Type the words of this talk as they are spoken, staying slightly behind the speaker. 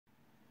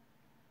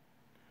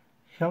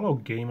Hello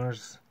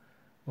gamers,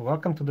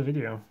 welcome to the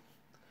video.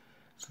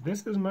 So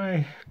this is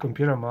my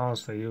computer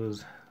mouse I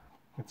use.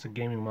 It's a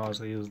gaming mouse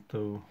I use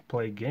to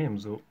play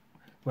games.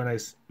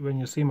 When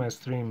you see my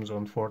streams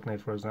on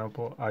Fortnite, for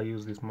example, I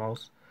use this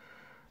mouse,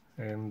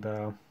 and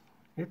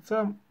it's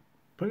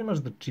pretty much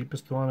the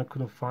cheapest one I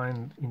couldn't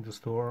find in the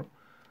store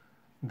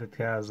that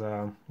has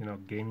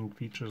gaming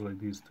features like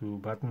these two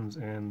buttons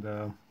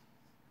and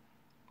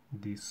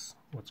this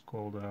what's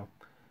called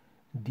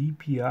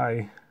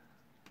DPI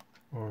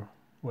or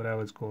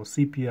whatever it's called,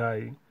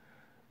 CPI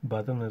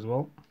button as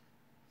well,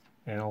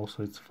 and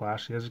also it's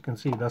flashy. As you can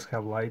see, it does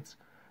have lights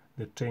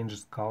that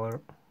changes color.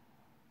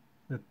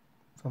 That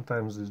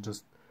sometimes it's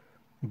just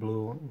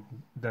blue,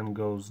 then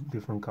goes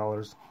different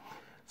colors.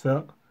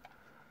 So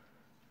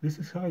this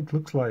is how it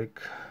looks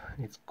like.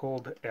 It's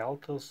called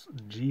Altos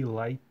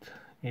Lite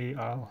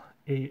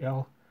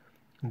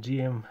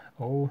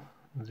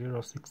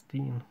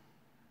AL-GMO016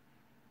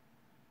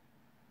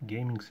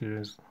 gaming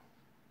series.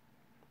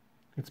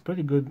 It's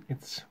pretty good.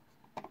 It's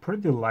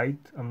pretty light.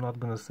 I'm not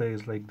gonna say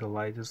it's like the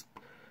lightest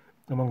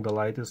among the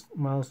lightest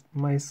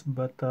mice,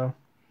 but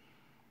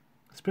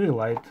it's pretty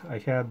light. I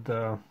had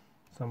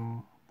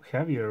some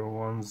heavier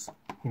ones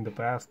in the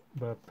past,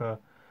 but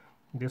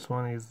this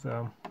one is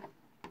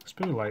it's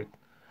pretty light,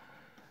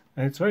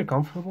 and it's very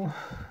comfortable.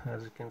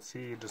 As you can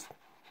see, just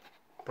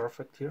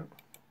perfect here.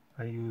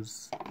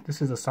 This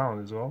is a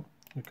sound as well.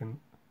 You can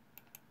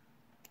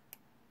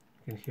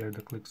hear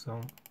the click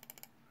sound.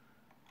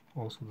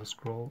 Also the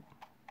scroll.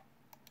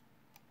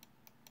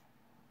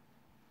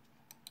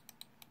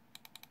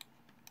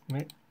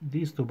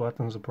 These two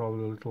buttons are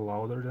probably a little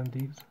louder than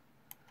these.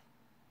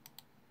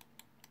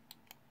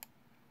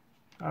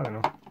 I don't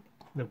know,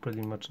 they're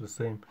pretty much the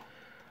same.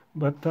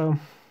 But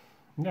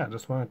yeah,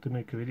 just wanted to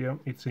make a video.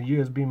 It's a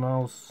USB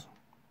mouse.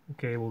 The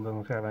cable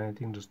doesn't have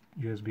anything, just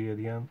USB at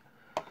the end.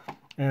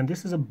 And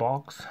this is a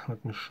box.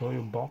 Let me show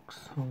you a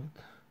box.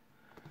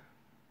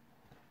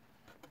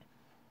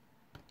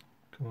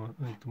 Come on,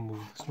 I need to move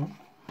this one.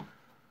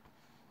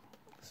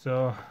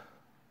 So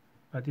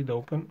I did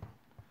open.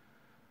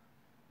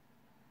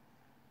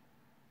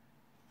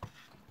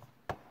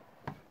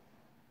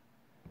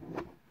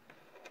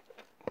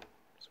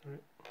 Sorry.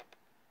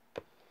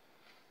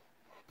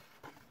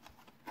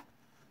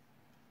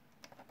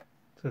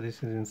 So this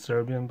is in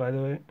Serbian, by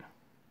the way.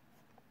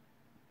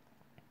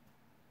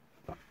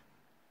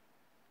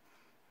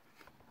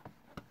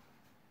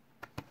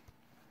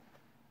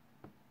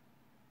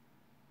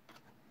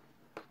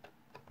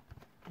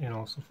 And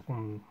also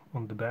on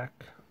the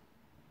back.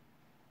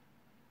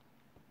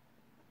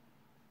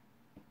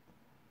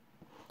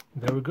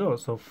 There we go.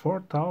 So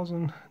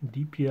 4000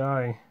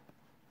 DPI.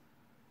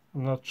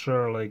 I'm not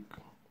sure like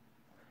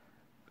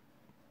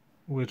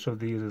which of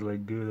these is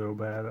like good or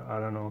bad. I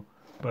don't know,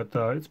 but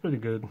it's pretty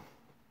good.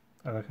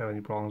 I don't have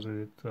any problems with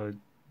it. It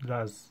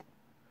does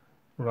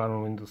run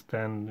on Windows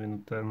 10,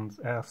 Windows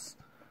 10 S.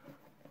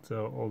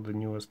 So all the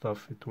newer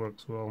stuff, it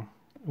works well.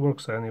 It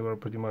works anywhere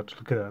pretty much.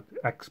 Look at that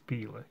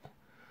XP, like.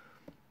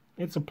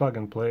 It's a plug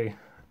and play.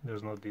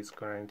 There's no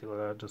disk or anything like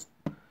that. Just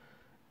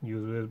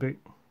use USB.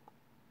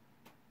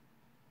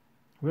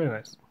 Very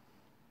nice.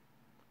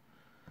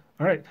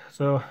 Alright,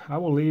 so I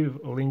will leave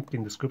a link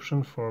in the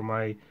description for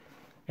my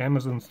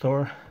Amazon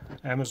store,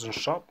 Amazon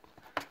shop,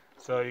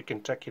 so you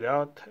can check it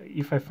out.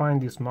 If I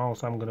find this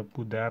mouse, I'm gonna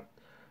put that.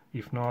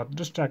 If not,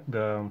 just check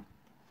the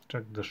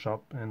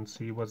shop and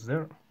see what's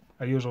there.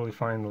 I usually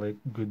find like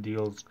good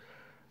deals,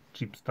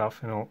 cheap stuff,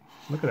 you know.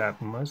 Look at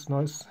that, nice.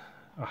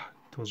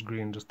 It was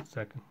green just a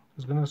second.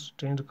 It's gonna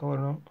change the color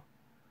now.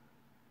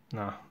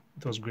 Nah,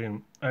 it was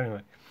green.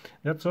 Anyway,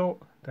 that's all.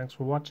 Thanks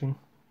for watching.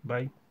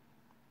 Bye.